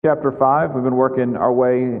chapter 5. We've been working our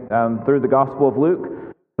way through the Gospel of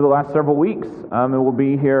Luke for the last several weeks, and we'll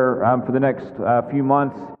be here for the next few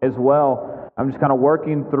months as well. I'm just kind of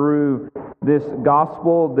working through this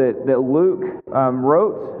Gospel that Luke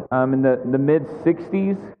wrote in the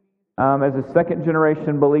mid-60s as a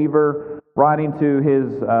second-generation believer, writing to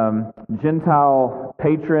his Gentile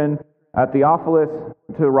patron, Theophilus,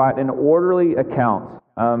 to write an orderly account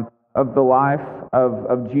of the life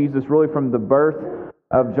of Jesus, really from the birth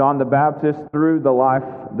of John the Baptist through the life,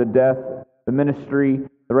 the death, the ministry,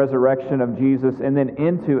 the resurrection of Jesus, and then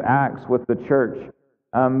into Acts with the church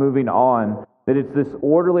moving on. That it's this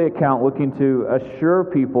orderly account looking to assure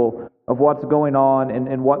people of what's going on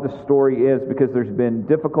and what the story is, because there's been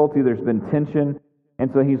difficulty, there's been tension,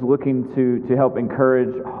 and so he's looking to help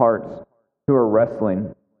encourage hearts who are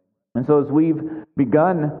wrestling. And so as we've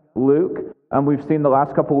begun Luke, we've seen the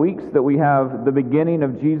last couple weeks that we have the beginning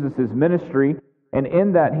of Jesus' ministry, and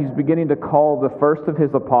in that he's beginning to call the first of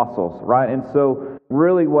his apostles, right? And so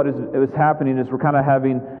really what is happening is we're kind of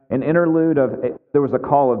having an interlude of, there was a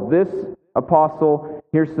call of this apostle,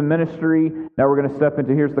 here's some ministry, now we're going to step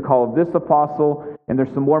into here's the call of this apostle, and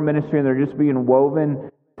there's some more ministry, and they're just being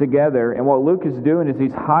woven together. And what Luke is doing is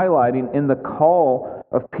he's highlighting in the call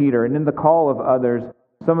of Peter and in the call of others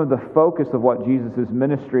some of the focus of what Jesus'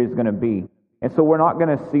 ministry is going to be. And so we're not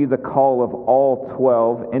going to see the call of all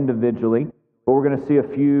 12 individually, but we're going to see a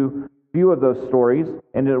few of those stories,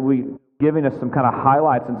 and it'll be giving us some kind of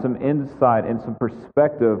highlights and some insight and some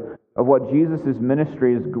perspective of what Jesus'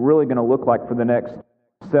 ministry is really going to look like for the next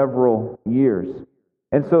several years.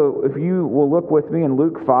 And so if you will look with me in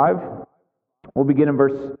Luke 5, we'll begin in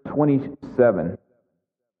verse 27.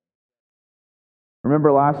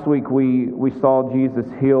 Remember last week we saw Jesus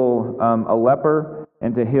heal a leper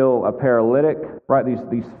and to heal a paralytic, right?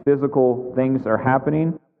 These physical things are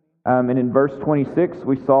happening. And in verse 26,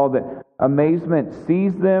 we saw that amazement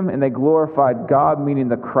seized them and they glorified God, meaning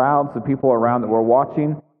the crowds, the people around that were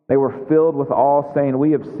watching. They were filled with awe, saying,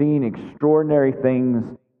 "We have seen extraordinary things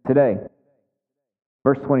today."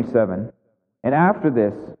 Verse 27, and after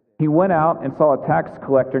this, he went out and saw a tax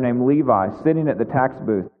collector named Levi sitting at the tax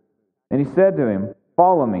booth. And he said to him,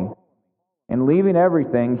 "Follow me." And leaving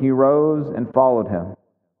everything, he rose and followed him.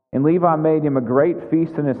 And Levi made him a great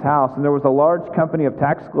feast in his house, and there was a large company of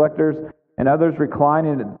tax collectors and others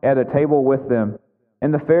reclining at a table with them.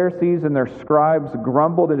 And the Pharisees and their scribes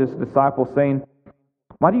grumbled at his disciples, saying,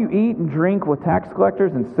 "Why do you eat and drink with tax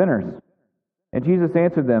collectors and sinners?" And Jesus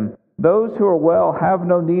answered them, "Those who are well have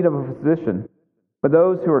no need of a physician, but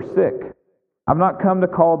those who are sick. I've not come to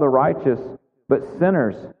call the righteous, but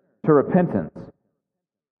sinners to repentance."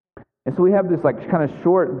 And so we have this kind of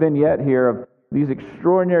short vignette here of these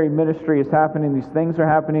extraordinary ministry is happening, these things are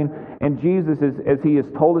happening, and Jesus, as he has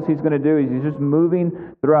told us he's going to do, he's just moving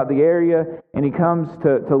throughout the area, and he comes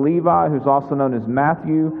to Levi, who's also known as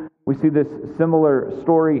Matthew. We see this similar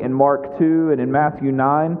story in Mark 2 and in Matthew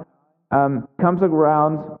 9. Comes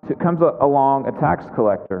along a tax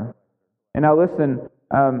collector. And now listen,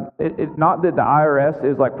 it's not that the IRS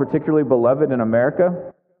is particularly beloved in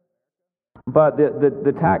America, but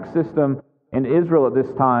the tax system in Israel at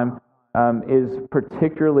this time is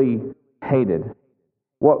particularly hated.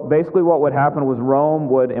 What would happen was Rome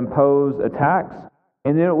would impose a tax,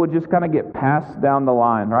 and then it would just kind of get passed down the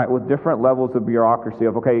line, right, with different levels of bureaucracy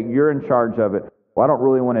of, okay, you're in charge of it. Well, I don't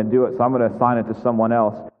really want to do it, so I'm going to assign it to someone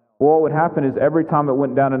else. Well, what would happen is every time it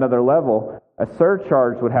went down another level, a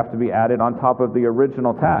surcharge would have to be added on top of the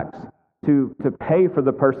original tax to pay for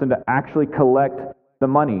the person to actually collect the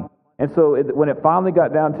money. And so when it finally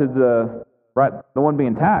got down to the one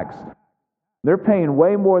being taxed, they're paying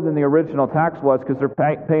way more than the original tax was, because they're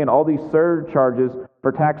paying all these surcharges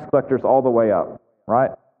for tax collectors all the way up,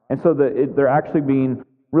 right? And so they're actually being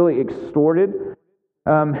really extorted.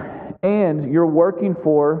 And you're working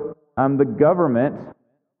for the government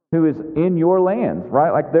who is in your land,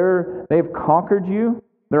 right? They've conquered you,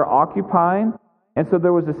 they're occupying, and so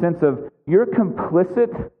there was a sense of, you're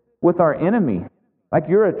complicit with our enemy.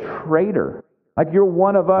 You're a traitor. You're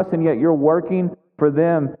one of us, and yet you're working for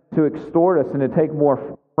them to extort us and to take more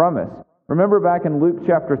from us. Remember back in Luke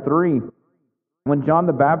chapter 3, when John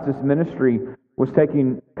the Baptist's ministry was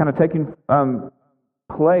taking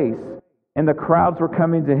place, and the crowds were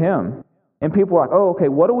coming to him. And people were like, "Oh, okay,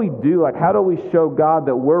 what do we do? How do we show God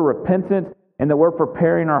that we're repentant and that we're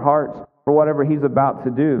preparing our hearts for whatever he's about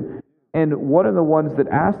to do?" And one of the ones that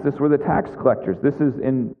asked this were the tax collectors. This is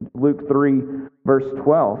in Luke 3, verse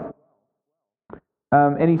 12.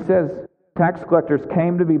 And he says, tax collectors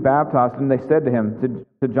came to be baptized, and they said to him,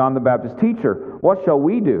 to John the Baptist, "Teacher, what shall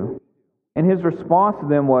we do?" And his response to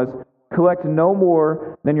them was, collect no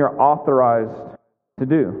more than you're authorized to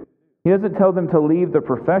do. He doesn't tell them to leave the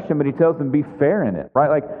profession, but he tells them be fair in it, right?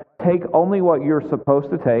 Like, take only what you're supposed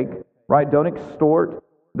to take, right? Don't extort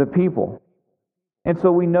the people. And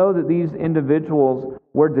so we know that these individuals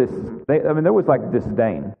were there was like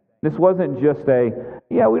disdain. This wasn't just we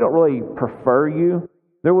don't really prefer you.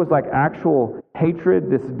 There was like actual hatred,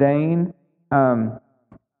 disdain.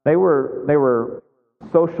 They were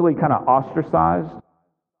socially kind of ostracized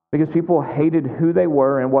because people hated who they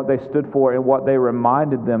were and what they stood for and what they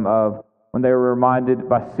reminded them of when they were reminded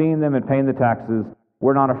by seeing them and paying the taxes,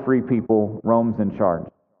 we're not a free people, Rome's in charge.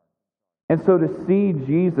 And so to see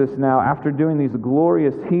Jesus now, after doing these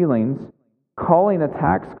glorious healings, calling a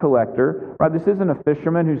tax collector, right? This isn't a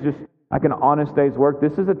fisherman who's just like an honest day's work.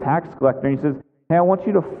 This is a tax collector. And he says, hey, I want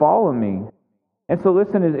you to follow me. And so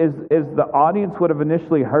listen, as the audience would have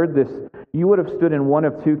initially heard this, you would have stood in one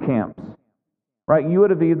of two camps, right? You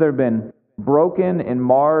would have either been broken and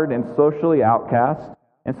marred and socially outcast,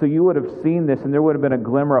 and so you would have seen this and there would have been a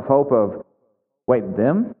glimmer of hope of, wait,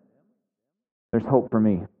 them? There's hope for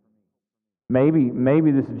me.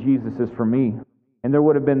 Maybe this Jesus is for me. And there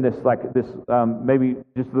would have been maybe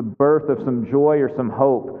just the birth of some joy or some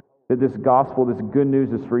hope that this gospel, this good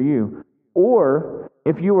news is for you. Or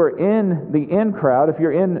if you were in the in crowd, if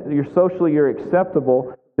you're socially, you're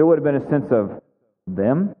acceptable, there would have been a sense of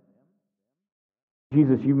them.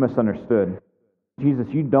 Jesus, you misunderstood. Jesus,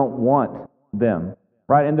 you don't want them,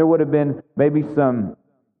 right? And there would have been maybe some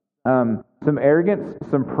arrogance,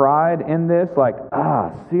 some pride in this, like,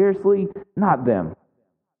 seriously, not them.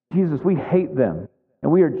 Jesus, we hate them.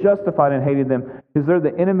 And we are justified in hating them because they're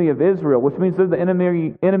the enemy of Israel, which means they're the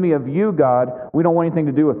enemy of you, God. We don't want anything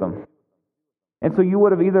to do with them. And so you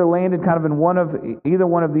would have either landed kind of in either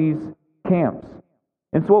one of these camps.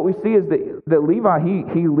 And so what we see is that Levi,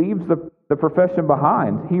 he leaves the profession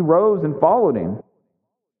behind. He rose and followed him.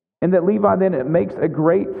 And that Levi then makes a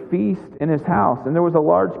great feast in his house. And there was a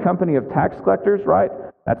large company of tax collectors, right?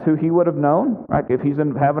 That's who he would have known, right? If he's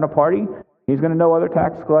having a party, he's going to know other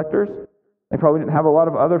tax collectors. They probably didn't have a lot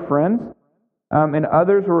of other friends. And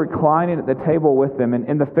others were reclining at the table with them.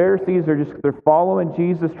 And the Pharisees they're following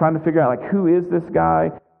Jesus, trying to figure out, like, who is this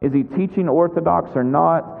guy? Is he teaching orthodox or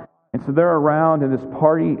not? And so they're around, and this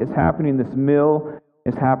party is happening, this meal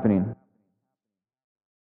is happening.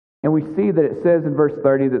 And we see that it says in verse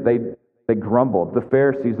 30 that they grumbled. The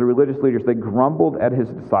Pharisees, the religious leaders, they grumbled at his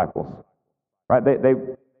disciples. Right?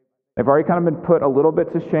 They've already kind of been put a little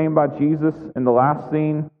bit to shame by Jesus in the last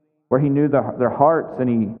scene, where he knew their hearts,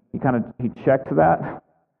 and he checked that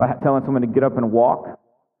by telling someone to get up and walk.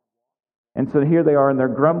 And so here they are, and they're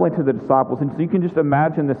grumbling to the disciples. And so you can just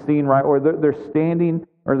imagine the scene, right, where they're standing,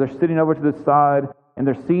 or they're sitting over to the side, and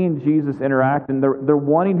they're seeing Jesus interact, and they're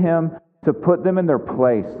wanting him to put them in their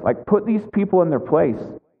place. Like, put these people in their place,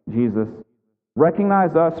 Jesus.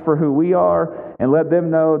 Recognize us for who we are, and let them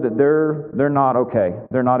know that they're not okay.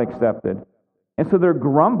 They're not accepted. And so they're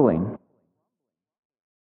grumbling.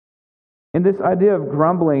 And this idea of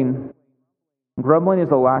grumbling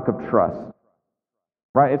is a lack of trust,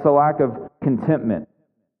 right? It's a lack of contentment.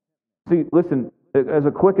 See, listen, as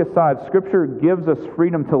a quick aside, Scripture gives us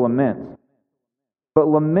freedom to lament. But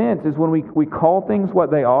lament is when we call things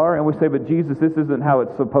what they are, and we say, but Jesus, this isn't how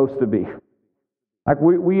it's supposed to be. Like,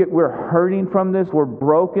 we're hurting from this, we're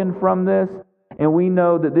broken from this, and we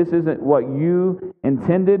know that this isn't what you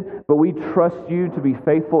intended, but we trust you to be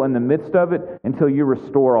faithful in the midst of it until you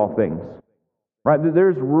restore all things. Right?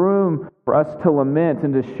 There's room for us to lament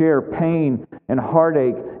and to share pain and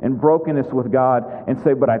heartache and brokenness with God and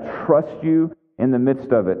say, but I trust you in the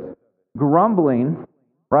midst of it. Grumbling,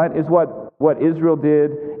 right, is what Israel did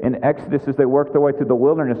in Exodus as they worked their way through the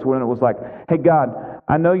wilderness, when it was like, hey God,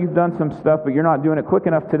 I know you've done some stuff, but you're not doing it quick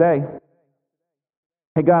enough today.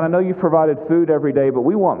 Hey God, I know you've provided food every day, but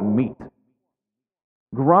we want meat.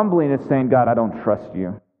 Grumbling is saying, God, I don't trust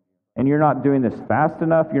you. And you're not doing this fast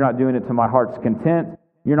enough. You're not doing it to my heart's content.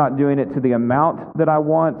 You're not doing it to the amount that I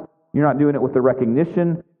want. You're not doing it with the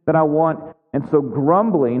recognition that I want. And so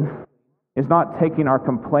grumbling is not taking our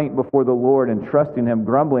complaint before the Lord and trusting Him.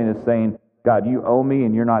 Grumbling is saying, God, you owe me,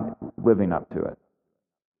 and you're not living up to it.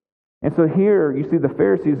 And so here you see the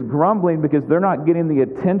Pharisees grumbling because they're not getting the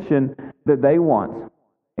attention that they want.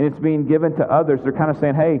 And it's being given to others. They're kind of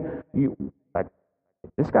saying, hey,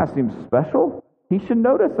 this guy seems special. He should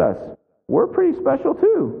notice us. We're pretty special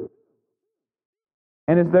too.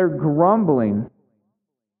 And as they're grumbling,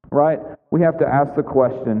 right, we have to ask the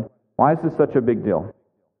question, why is this such a big deal?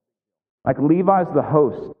 Like, Levi's the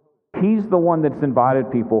host. He's the one that's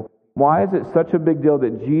invited people. Why is it such a big deal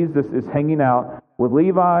that Jesus is hanging out with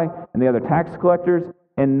Levi and the other tax collectors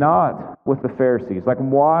and not with the Pharisees? Like,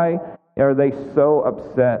 why are they so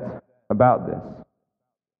upset about this?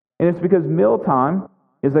 And it's because mealtime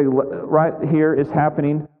right here is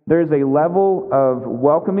happening. There is a level of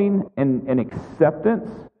welcoming and acceptance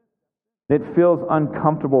that feels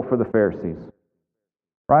uncomfortable for the Pharisees,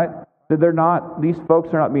 right? That these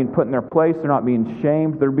folks are not being put in their place. They're not being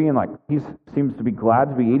shamed. They're being like, he seems to be glad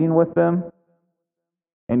to be eating with them.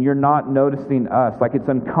 And you're not noticing us. Like, it's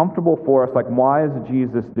uncomfortable for us. Like, why is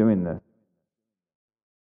Jesus doing this?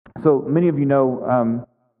 So many of you know,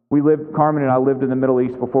 Carmen and I lived in the Middle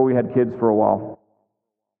East before we had kids for a while.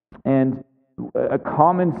 And a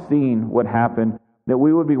common scene would happen that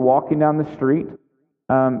we would be walking down the street,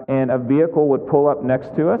 and a vehicle would pull up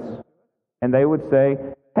next to us, and they would say,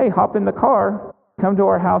 "Hey, hop in the car, come to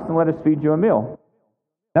our house and let us feed you a meal."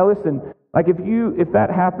 Now listen, like if that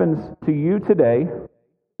happens to you today,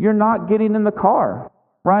 you're not getting in the car,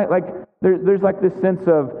 right? Like there's like this sense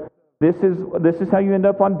of this is how you end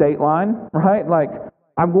up on Dateline, right? Like,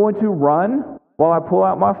 I'm going to run while I pull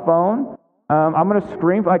out my phone. I'm going to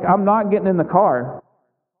scream. Like, I'm not getting in the car.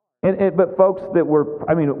 But folks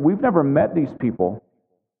we've never met these people,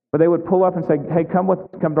 but they would pull up and say, "Hey, come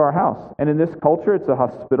to our house." And in this culture, it's a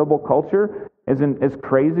hospitable culture. As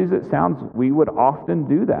crazy as it sounds, we would often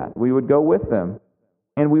do that. We would go with them,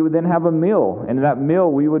 and we would then have a meal. And in that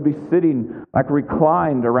meal, we would be sitting like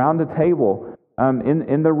reclined around the table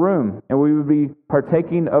in the room, and we would be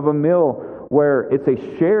partaking of a meal where it's a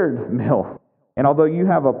shared meal. And although you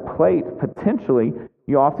have a plate, potentially,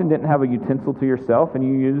 you often didn't have a utensil to yourself, and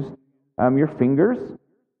you used your fingers,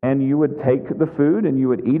 and you would take the food, and you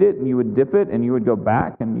would eat it, and you would dip it, and you would go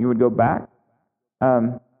back, and you would go back.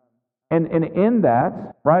 And in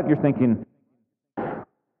that, right, you're thinking, I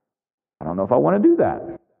don't know if I want to do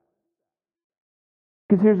that.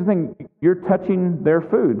 Because here's the thing, you're touching their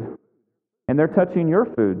food, and they're touching your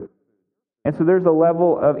food. And so there's a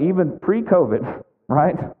level of, even pre-COVID,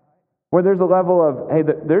 right, where there's a level of, hey,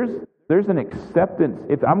 there's an acceptance.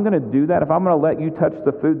 If I'm going to do that, if I'm going to let you touch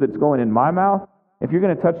the food that's going in my mouth, if you're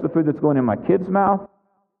going to touch the food that's going in my kid's mouth,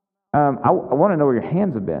 I want to know where your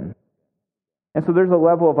hands have been. And so there's a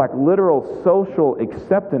level of like literal social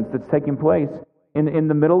acceptance that's taking place in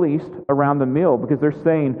the Middle East around the meal, because they're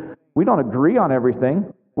saying, we don't agree on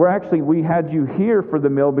everything. We had you here for the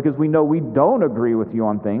meal because we know we don't agree with you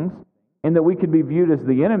on things, and that we could be viewed as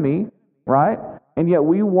the enemy, right? And yet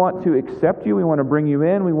we want to accept you. We want to bring you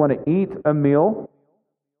in. We want to eat a meal.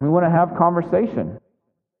 We want to have conversation.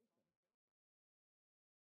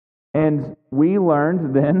 And we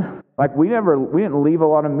learned then, like we didn't leave a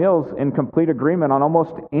lot of meals in complete agreement on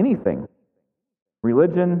almost anything.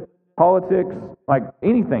 Religion, politics, like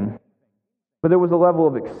anything. But there was a level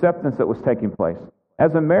of acceptance that was taking place.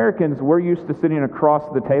 As Americans, we're used to sitting across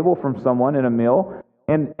the table from someone in a meal,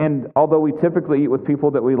 and although we typically eat with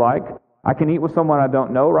people that we like, I can eat with someone I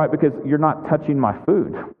don't know, right? Because you're not touching my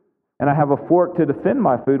food. And I have a fork to defend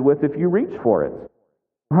my food with if you reach for it,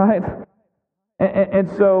 right? And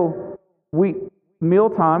so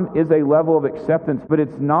mealtime is a level of acceptance, but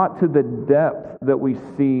it's not to the depth that we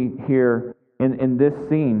see here in this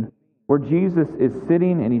scene, where Jesus is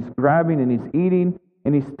sitting and he's grabbing and he's eating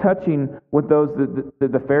and he's touching with those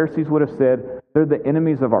that the Pharisees would have said, they're the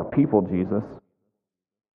enemies of our people, Jesus.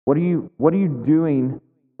 What are you doing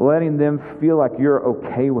letting them feel like you're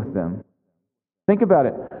okay with them? Think about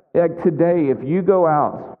it. Like today, if you go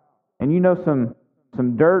out and you know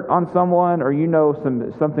some dirt on someone, or you know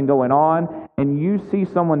something going on, and you see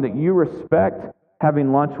someone that you respect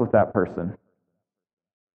having lunch with that person,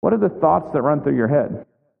 what are the thoughts that run through your head?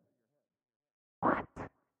 What?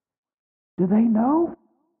 Do they know?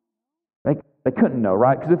 They couldn't know,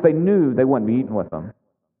 right? Because if they knew, they wouldn't be eating with them.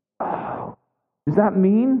 Oh, does that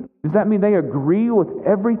mean they agree with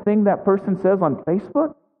everything that person says on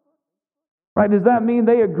Facebook? Right? Does that mean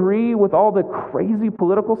they agree with all the crazy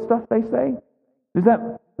political stuff they say? Is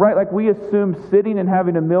that right? Like we assume sitting and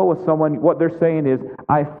having a meal with someone, what they're saying is,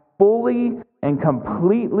 I fully and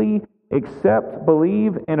completely accept,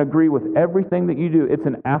 believe, and agree with everything that you do. It's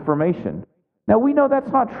an affirmation. Now we know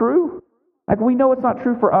that's not true. Like we know it's not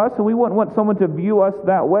true for us, and we wouldn't want someone to view us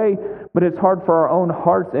that way, but it's hard for our own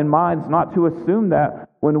hearts and minds not to assume that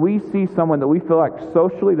when we see someone that we feel like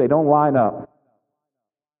socially they don't line up,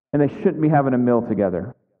 and they shouldn't be having a meal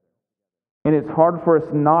together. And it's hard for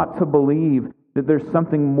us not to believe that there's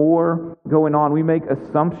something more going on. We make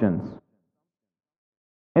assumptions.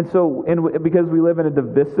 And so, because we live in a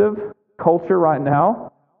divisive culture right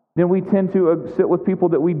now, then we tend to sit with people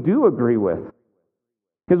that we do agree with.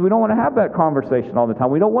 Because we don't want to have that conversation all the time.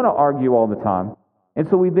 We don't want to argue all the time. And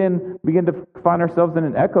so we then begin to find ourselves in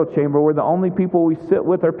an echo chamber where the only people we sit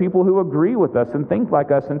with are people who agree with us and think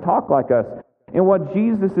like us and talk like us. And what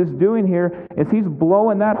Jesus is doing here is he's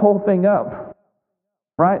blowing that whole thing up,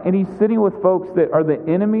 right? And he's sitting with folks that are the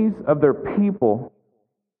enemies of their people,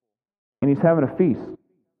 and he's having a feast,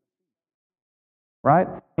 right?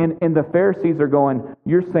 And the Pharisees are going,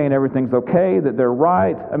 you're saying everything's okay, that they're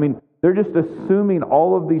right. I mean, they're just assuming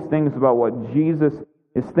all of these things about what Jesus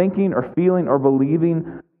is thinking or feeling or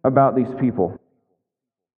believing about these people.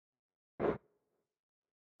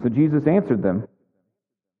 So Jesus answered them,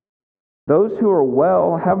 those who are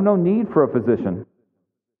well have no need for a physician,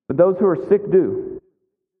 but those who are sick do.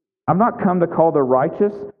 I'm not come to call the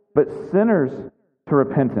righteous, but sinners to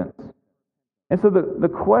repentance. And so the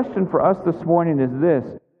question for us this morning is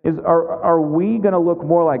this, is are we going to look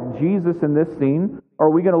more like Jesus in this scene, or are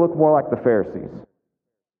we going to look more like the Pharisees?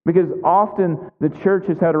 Because often the church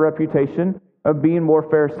has had a reputation of being more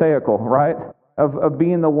pharisaical, right? Of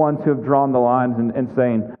being the ones who have drawn the lines and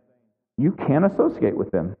saying, you can't associate with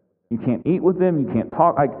them. You can't eat with them. You can't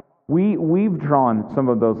talk. Like we've drawn some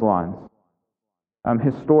of those lines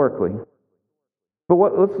historically.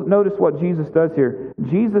 But let's notice what Jesus does here.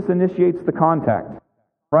 Jesus initiates the contact,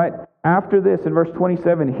 right? After this, in verse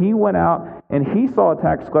 27, he went out and he saw a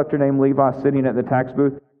tax collector named Levi sitting at the tax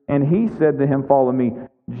booth, and he said to him, follow me.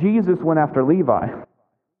 Jesus went after Levi.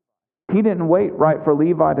 He didn't wait right for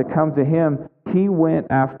Levi to come to him. He went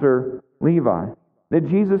after Levi. That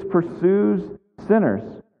Jesus pursues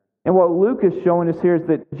sinners. And what Luke is showing us here is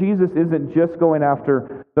that Jesus isn't just going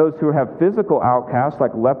after those who have physical outcasts,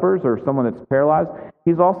 like lepers or someone that's paralyzed.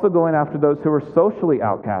 He's also going after those who are socially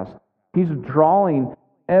outcast. He's drawing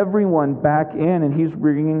everyone back in, and he's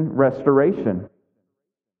bringing restoration.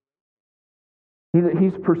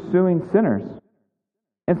 He's pursuing sinners.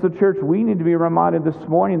 And so, church, we need to be reminded this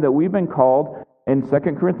morning that we've been called in 2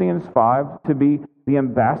 Corinthians 5 to be the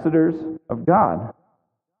ambassadors of God.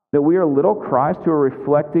 That we are little Christ who are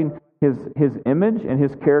reflecting his image and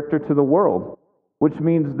his character to the world. Which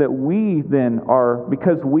means that we then are,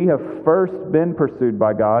 because we have first been pursued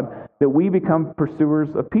by God, that we become pursuers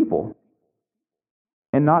of people.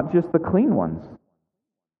 And not just the clean ones,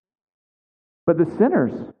 but the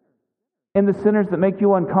sinners. And the sinners that make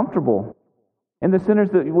you uncomfortable. And the sinners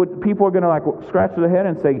that people are going to like scratch their head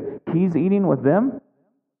and say, he's eating with them?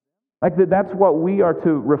 Like that's what we are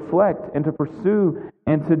to reflect and to pursue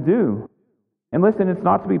and to do. And listen, it's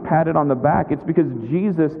not to be patted on the back. It's because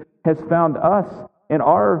Jesus has found us in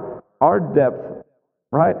our depth,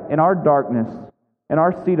 right? In our darkness, in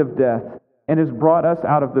our seat of death, and has brought us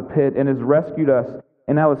out of the pit and has rescued us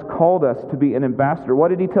and now has called us to be an ambassador. What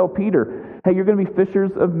did he tell Peter? Hey, you're going to be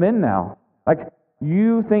fishers of men now. Like,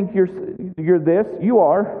 you think you're this? You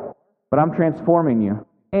are, but I'm transforming you.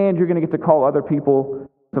 And you're going to get to call other people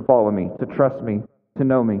to follow me, to trust me, to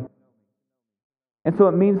know me. And so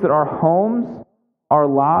it means that our homes, our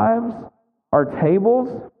lives, our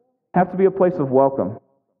tables have to be a place of welcome.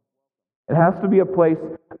 It has to be a place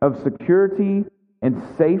of security and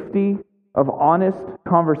safety, of honest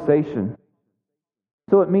conversation.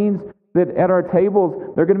 So it means that at our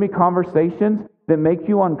tables, there are going to be conversations that make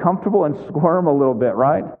you uncomfortable and squirm a little bit,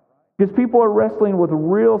 right? Because people are wrestling with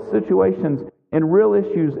real situations and real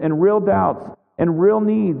issues and real doubts and real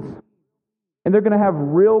needs. And they're going to have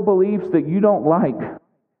real beliefs that you don't like.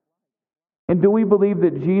 And do we believe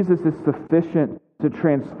that Jesus is sufficient to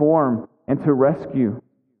transform and to rescue?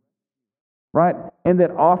 Right? And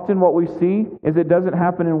that often what we see is it doesn't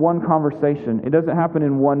happen in one conversation. It doesn't happen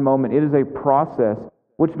in one moment. It is a process,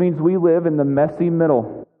 which means we live in the messy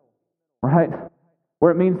middle. Right?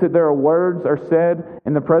 Where it means that there are words are said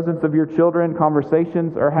in the presence of your children,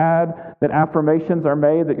 conversations are had, that affirmations are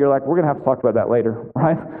made, that you're like, we're going to have to talk about that later,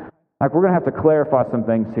 right? Like, we're going to have to clarify some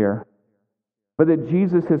things here. But that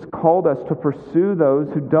Jesus has called us to pursue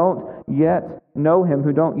those who don't yet know him,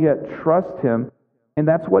 who don't yet trust him. And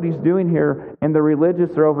that's what he's doing here. And the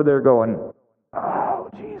religious are over there going, oh,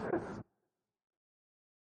 Jesus,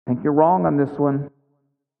 I think you're wrong on this one.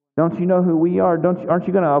 Don't you know who we are? Aren't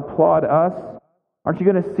you going to applaud us? Aren't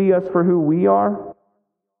you going to see us for who we are?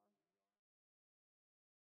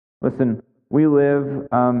 Listen, we live,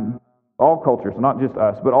 all cultures, not just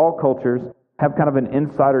us, but all cultures have kind of an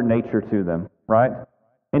insider nature to them, right?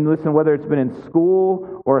 And listen, whether it's been in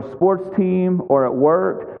school or a sports team or at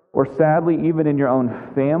work or sadly even in your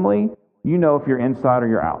own family, you know if you're inside or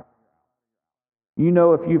you're out. You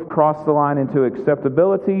know if you've crossed the line into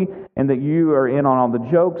acceptability and that you are in on all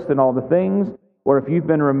the jokes and all the things, or if you've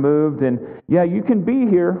been removed and, yeah, you can be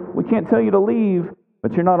here, we can't tell you to leave,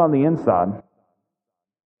 but you're not on the inside.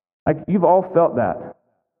 Like, you've all felt that.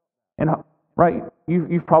 And right?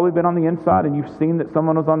 You've probably been on the inside and you've seen that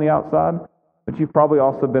someone was on the outside, but you've probably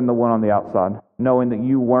also been the one on the outside, knowing that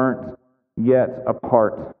you weren't yet a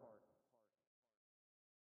part.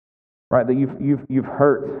 Right? That you've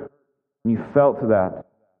hurt and you felt that.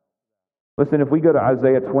 Listen, if we go to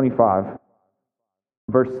Isaiah 25,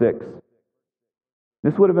 verse 6,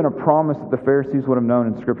 this would have been a promise that the Pharisees would have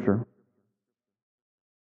known in Scripture.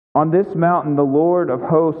 On this mountain the Lord of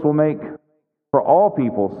hosts will make for all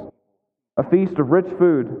peoples a feast of rich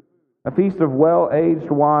food, a feast of well-aged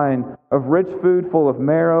wine, of rich food full of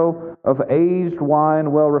marrow, of aged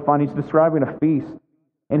wine well refined. He's describing a feast.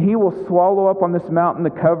 And he will swallow up on this mountain the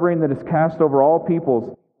covering that is cast over all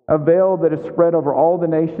peoples, a veil that is spread over all the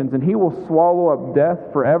nations. And he will swallow up death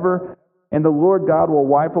forever. And the Lord God will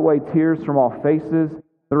wipe away tears from all faces.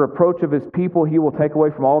 The reproach of his people he will take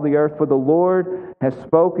away from all the earth. For the Lord has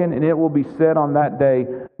spoken, and it will be said on that day,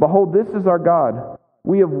 Behold, this is our God.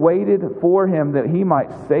 We have waited for him that he might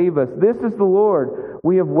save us. This is the Lord.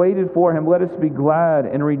 We have waited for him. Let us be glad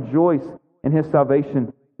and rejoice in his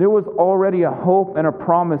salvation. There was already a hope and a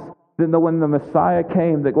promise that when the Messiah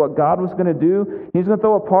came, that what God was going to do, he was going to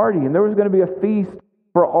throw a party, and there was going to be a feast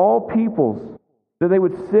for all peoples, that they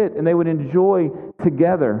would sit and they would enjoy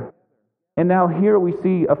together. And now here we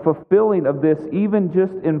see a fulfilling of this, even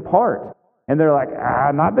just in part. And they're like,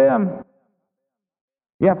 not them.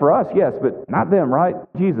 Yeah, for us, yes, but not them, right?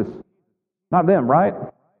 Jesus, not them, right?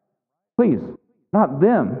 Please, not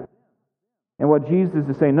them. And what Jesus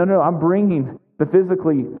is saying, no, I'm bringing the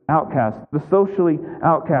physically outcast, the socially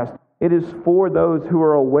outcast. It is for those who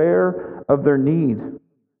are aware of their need.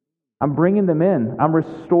 I'm bringing them in. I'm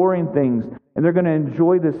restoring things, and they're going to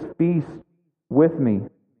enjoy this feast with me.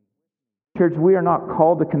 Church, we are not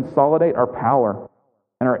called to consolidate our power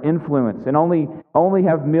and our influence and only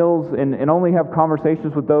have meals and only have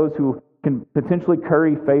conversations with those who can potentially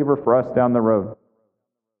curry favor for us down the road.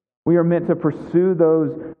 We are meant to pursue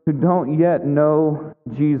those who don't yet know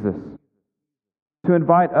Jesus, to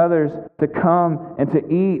invite others to come and to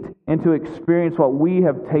eat and to experience what we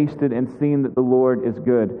have tasted and seen that the Lord is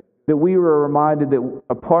good. That we were reminded that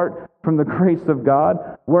apart from the grace of God,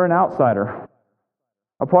 we're an outsider.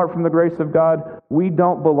 Apart from the grace of God, we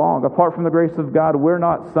don't belong. Apart from the grace of God, we're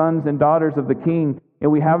not sons and daughters of the King,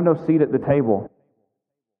 and we have no seat at the table.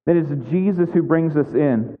 It is Jesus who brings us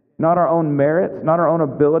in, not our own merits, not our own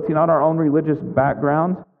ability, not our own religious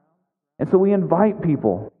background. And so we invite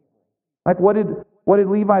people. Like what did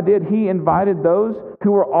Levi did? He invited those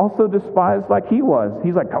who were also despised like he was.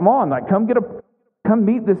 He's like, come on, like come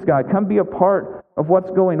meet this guy. Come be a part of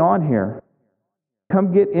what's going on here.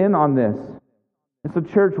 Come get in on this. And so,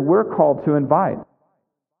 church, we're called to invite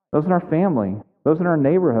those in our family, those in our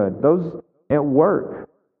neighborhood, those at work,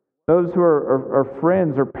 those who are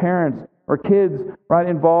friends or parents or kids, right,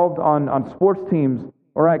 involved on sports teams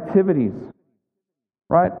or activities,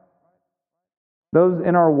 right? Those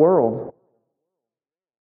in our world.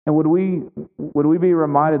 And would we be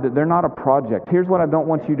reminded that they're not a project? Here's what I don't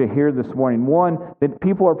want you to hear this morning. One, that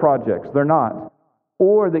people are projects. They're not.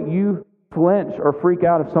 Or that you flinch or freak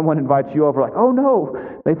out if someone invites you over, like, oh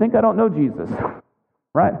no, they think I don't know Jesus,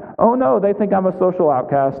 right? Oh no, they think I'm a social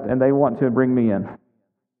outcast and they want to bring me in.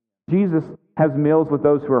 Jesus has meals with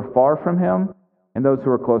those who are far from him and those who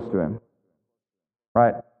are close to him,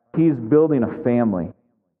 right? He's building a family.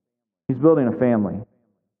 He's building a family.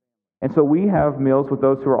 And so we have meals with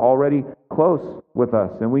those who are already close with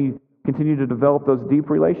us, and we continue to develop those deep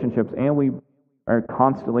relationships, and we are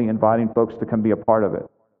constantly inviting folks to come be a part of it.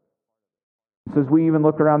 So as we even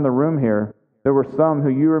look around the room here, there were some who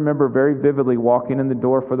you remember very vividly walking in the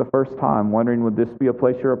door for the first time, wondering, would this be a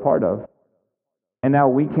place you're a part of? And now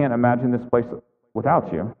we can't imagine this place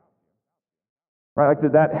without you. Right?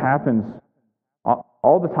 Like that happens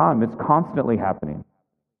all the time. It's constantly happening.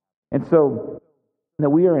 And so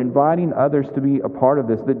that we are inviting others to be a part of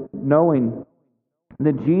this, that knowing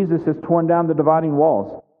that Jesus has torn down the dividing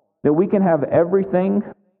walls, that we can have everything.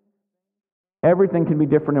 Everything can be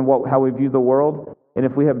different in how we view the world. And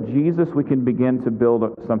if we have Jesus, we can begin to build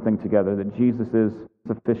something together, that Jesus is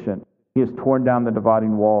sufficient. He has torn down the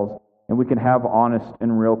dividing walls, and we can have honest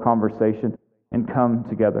and real conversation and come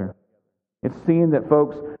together. It's seeing that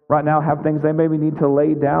folks right now have things they maybe need to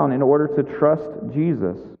lay down in order to trust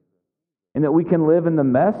Jesus. And that we can live in the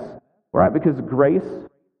mess, right? Because grace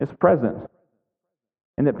is present.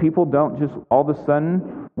 And that people don't just all of a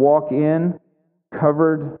sudden walk in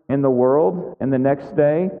covered in the world, and the next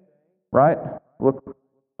day, right, look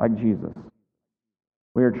like Jesus.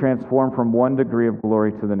 We are transformed from one degree of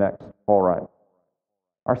glory to the next. All right.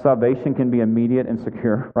 Our salvation can be immediate and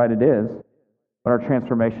secure, right? It is. But our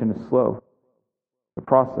transformation is slow. The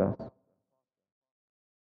process.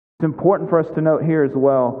 It's important for us to note here as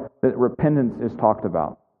well that repentance is talked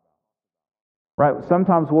about. Right?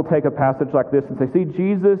 Sometimes we'll take a passage like this and say, see,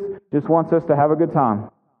 Jesus just wants us to have a good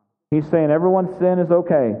time. He's saying everyone's sin is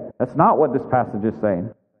okay. That's not what this passage is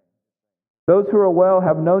saying. Those who are well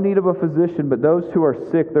have no need of a physician, but those who are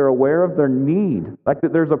sick, they're aware of their need, like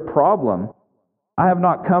that there's a problem. I have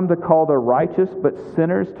not come to call the righteous, but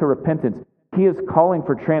sinners to repentance. He is calling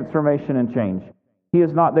for transformation and change. He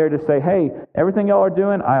is not there to say, hey, everything y'all are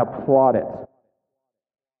doing, I applaud it.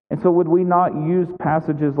 And so would we not use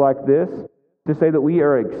passages like this to say that we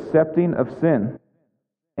are accepting of sin?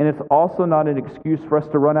 And it's also not an excuse for us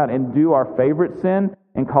to run out and do our favorite sin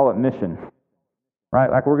and call it mission. Right?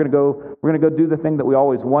 Like we're gonna go do the thing that we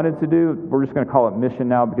always wanted to do. We're just gonna call it mission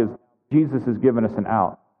now because Jesus has given us an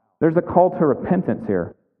out. There's a call to repentance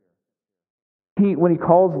here. When he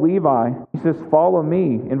calls Levi, he says, follow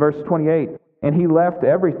me in verse 28. And he left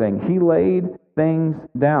everything. He laid things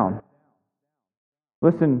down.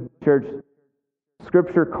 Listen, church,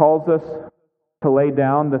 Scripture calls us to lay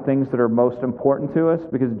down the things that are most important to us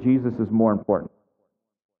because Jesus is more important.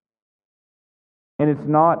 And it's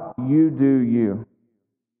not you do you.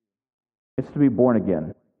 It's to be born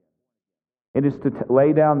again. It is to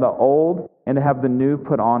lay down the old and to have the new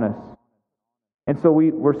put on us. And so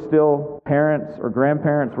we're still parents or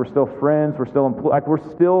grandparents, we're still friends, we're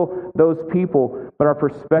still those people, but our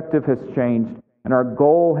perspective has changed, and our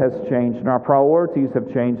goal has changed, and our priorities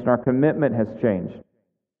have changed, and our commitment has changed.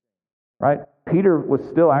 Right? Peter was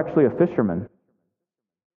still actually a fisherman.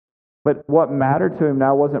 But what mattered to him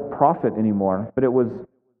now wasn't profit anymore, but it was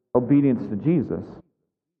obedience to Jesus.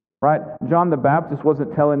 Right? John the Baptist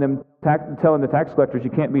wasn't telling the tax collectors, you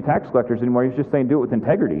can't be tax collectors anymore. He was just saying, do it with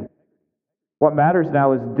integrity. What matters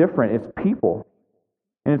now is different. It's people.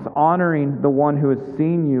 And it's honoring the one who has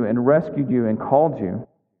seen you and rescued you and called you.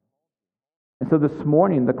 And so this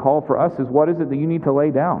morning, the call for us is, what is it that you need to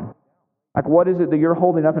lay down? Like, what is it that you're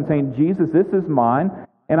holding up and saying, Jesus, this is mine,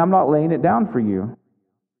 and I'm not laying it down for you?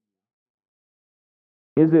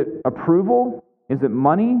 Is it approval? Is it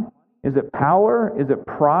money? Is it power? Is it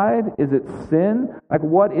pride? Is it sin? Like,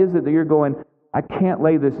 what is it that you're going, I can't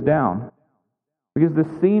lay this down? Because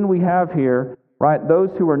the scene we have here, right, those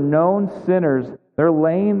who are known sinners, they're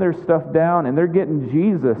laying their stuff down and they're getting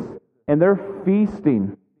Jesus and they're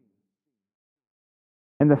feasting.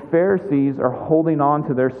 And the Pharisees are holding on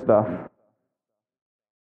to their stuff.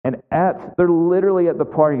 And they're literally at the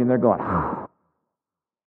party and they're going,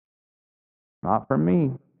 not for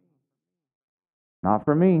me. Not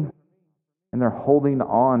for me. And they're holding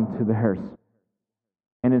on to theirs.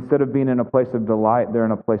 And instead of being in a place of delight, they're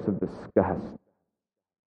in a place of disgust.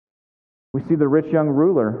 We see the rich young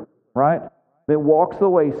ruler, right, that walks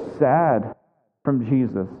away sad from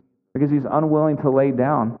Jesus because he's unwilling to lay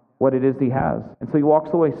down what it is he has. And so he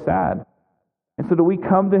walks away sad. And so do we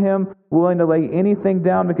come to him willing to lay anything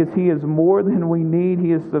down because he is more than we need?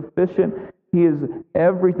 He is sufficient. He is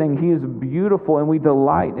everything. He is beautiful, and we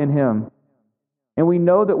delight in him. And we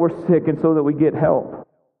know that we're sick, and so that we get help.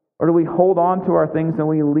 Or do we hold on to our things and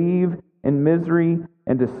we leave in misery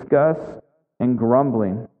and disgust and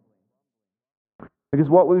grumbling? Because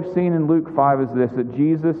what we've seen in Luke 5 is this, that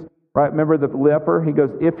Jesus, right, remember the leper? He goes,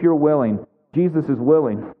 if you're willing. Jesus is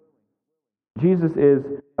willing. Jesus is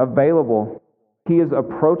available. He is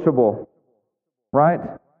approachable, right?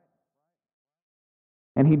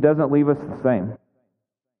 And he doesn't leave us the same.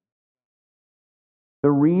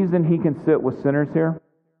 The reason he can sit with sinners here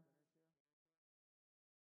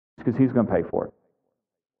is because he's going to pay for it.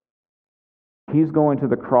 He's going to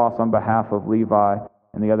the cross on behalf of Levi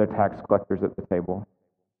and the other tax collectors at the table.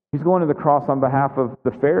 He's going to the cross on behalf of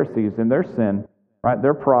the Pharisees and their sin, right?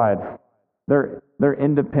 Their pride, their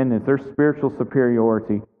independence, their spiritual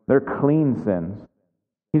superiority, their clean sins.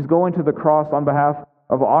 He's going to the cross on behalf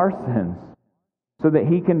of our sins so that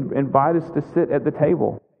he can invite us to sit at the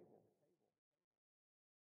table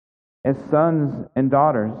as sons and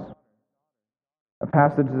daughters. A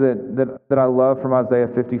passage that I love from Isaiah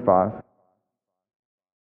 55.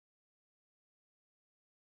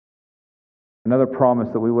 Another promise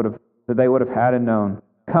that they would have had and known.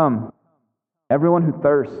 Come, everyone who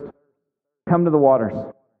thirsts, come to the waters.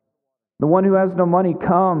 The one who has no money,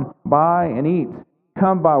 come, buy and eat.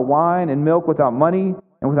 Come, buy wine and milk without money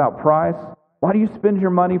and without price. Why do you spend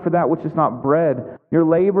your money for that which is not bread, your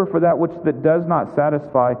labor for that which that does not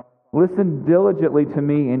satisfy? Listen diligently to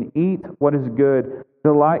me and eat what is good.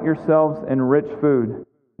 Delight yourselves in rich food.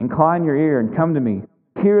 Incline your ear and come to me.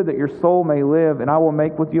 Hear that your soul may live, and I will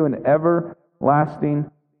make with you an everlasting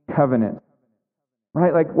covenant.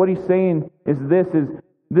 Right? Like what he's saying is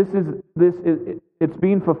it's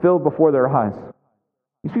being fulfilled before their eyes.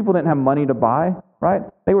 These people didn't have money to buy, right?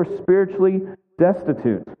 They were spiritually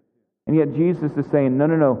destitute. And yet Jesus is saying,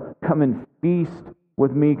 no, come and feast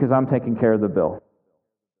with me because I'm taking care of the bill.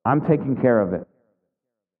 I'm taking care of it.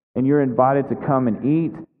 And you're invited to come and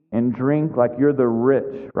eat and drink like you're the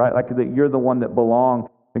rich, right? Like that you're the one that belong,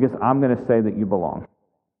 because I'm going to say that you belong.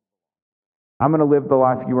 I'm going to live the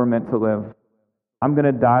life you were meant to live. I'm going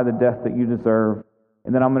to die the death that you deserve.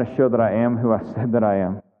 And then I'm going to show that I am who I said that I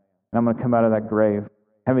am. And I'm going to come out of that grave,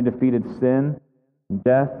 having defeated sin and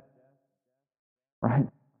death, right?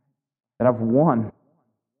 That I've won.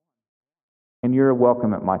 And you're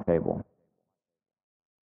welcome at my table.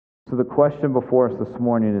 So the question before us this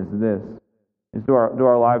morning is this: do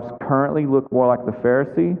our lives currently look more like the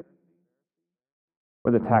Pharisee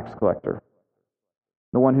or the tax collector?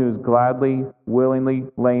 The one who is gladly, willingly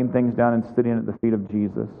laying things down and sitting at the feet of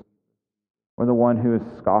Jesus? Or the one who is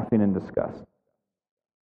scoffing in disgust?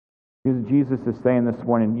 Because Jesus is saying this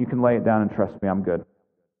morning, you can lay it down and trust me, I'm good.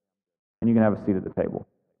 And you can have a seat at the table.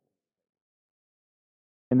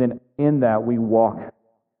 And then in that, we walk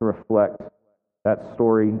to reflect that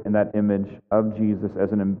story and that image of Jesus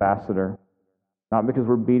as an ambassador. Not because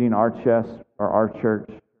we're beating our chest or our church,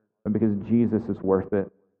 but because Jesus is worth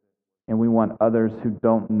it. And we want others who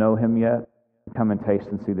don't know him yet to come and taste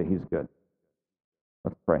and see that he's good.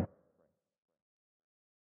 Let's pray.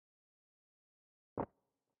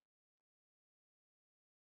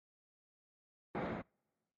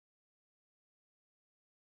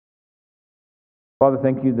 Father,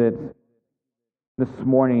 thank you that this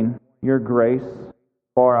morning your grace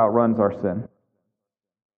far outruns our sin.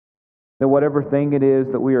 That whatever thing it is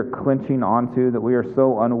that we are clenching onto, that we are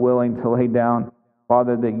so unwilling to lay down,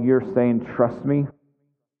 Father, that you're saying, trust me,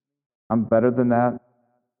 I'm better than that,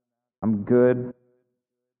 I'm good,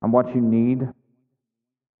 I'm what you need.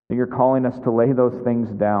 That you're calling us to lay those things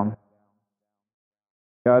down.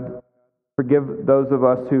 God, forgive those of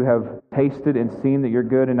us who have tasted and seen that you're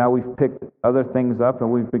good, and now we've picked other things up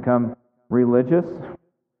and we've become religious.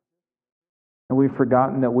 And we've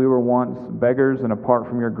forgotten that we were once beggars, and apart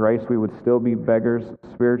from your grace, we would still be beggars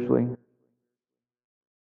spiritually.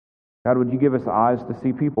 God, would you give us eyes to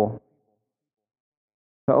see people?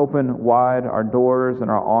 To open wide our doors and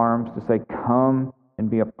our arms to say, come and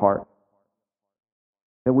be a part.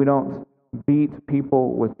 That we don't beat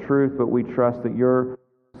people with truth, but we trust that your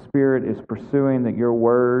Spirit is pursuing, that your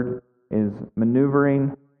word is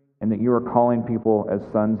maneuvering, and that you are calling people as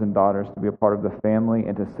sons and daughters to be a part of the family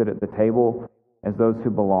and to sit at the table as those who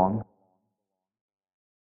belong.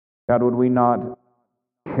 God, would we not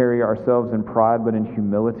carry ourselves in pride, but in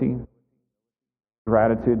humility,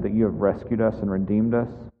 gratitude that you have rescued us and redeemed us?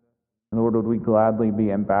 And Lord, would we gladly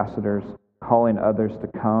be ambassadors, calling others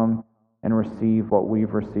to come and receive what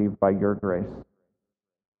we've received by your grace?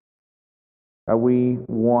 God, we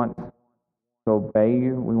want to obey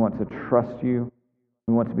you. We want to trust you.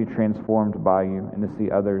 We want to be transformed by you and to see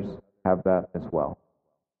others have that as well.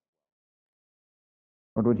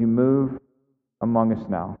 Lord, would you move among us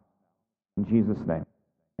now? In Jesus' name,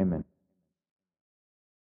 amen.